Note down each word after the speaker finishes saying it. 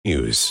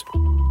News.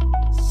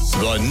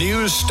 The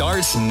news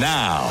starts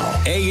now.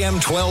 AM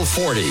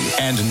 1240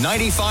 and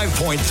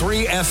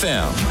 95.3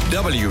 FM.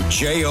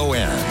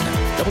 WJON.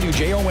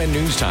 WJON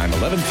News Time,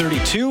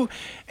 11:32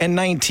 and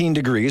 19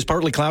 degrees.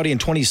 Partly cloudy and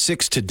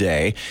 26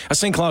 today. A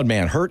St. Cloud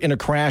man hurt in a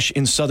crash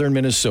in southern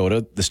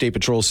Minnesota. The State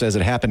Patrol says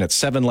it happened at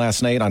 7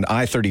 last night on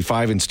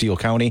I-35 in Steele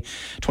County.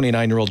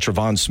 29-year-old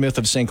Trevon Smith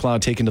of St.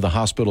 Cloud taken to the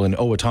hospital in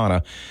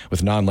Owatonna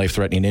with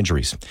non-life-threatening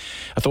injuries.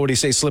 Authorities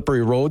say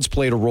slippery roads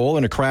played a role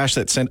in a crash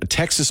that sent a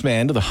Texas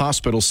man to the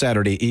hospital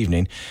Saturday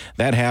evening.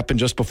 That happened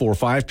just before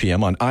 5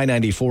 p.m. on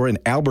I-94 in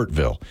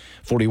Albertville.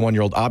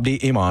 41-year-old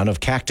Abdi Iman of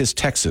Cactus,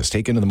 Texas,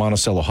 taken to the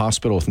Monticello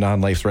Hospital with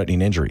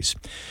non-life-threatening injuries.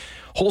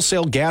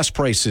 Wholesale gas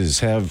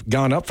prices have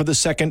gone up for the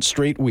second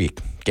straight week.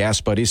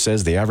 Gas Buddy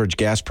says the average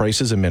gas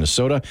prices in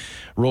Minnesota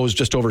rose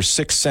just over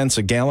 6 cents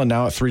a gallon,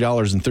 now at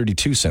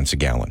 $3.32 a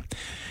gallon.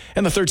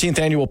 And the 13th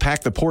annual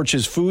Pack the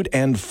Porches Food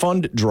and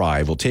Fund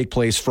Drive will take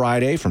place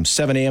Friday from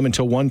 7 a.m.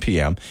 until 1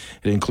 p.m.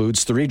 It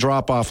includes 3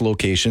 drop-off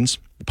locations: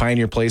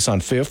 Pioneer Place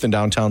on 5th in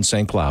downtown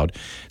St. Cloud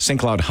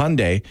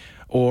Hyundai,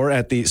 or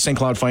at the St.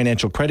 Cloud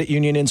Financial Credit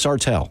Union in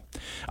Sartell.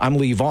 I'm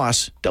Lee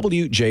Voss,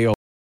 WJO.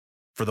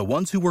 For the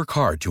ones who work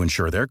hard to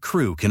ensure their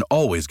crew can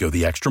always go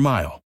the extra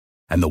mile,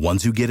 and the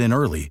ones who get in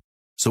early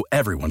so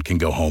everyone can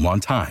go home on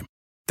time,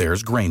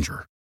 there's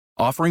Grainger,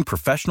 offering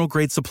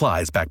professional-grade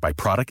supplies backed by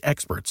product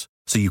experts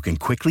so you can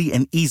quickly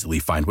and easily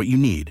find what you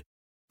need.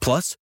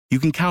 Plus, you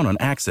can count on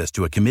access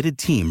to a committed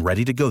team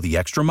ready to go the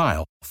extra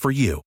mile for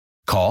you.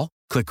 Call,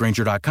 click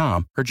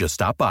Grainger.com, or just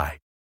stop by.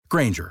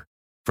 Grainger,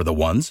 for the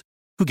ones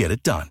who get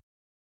it done.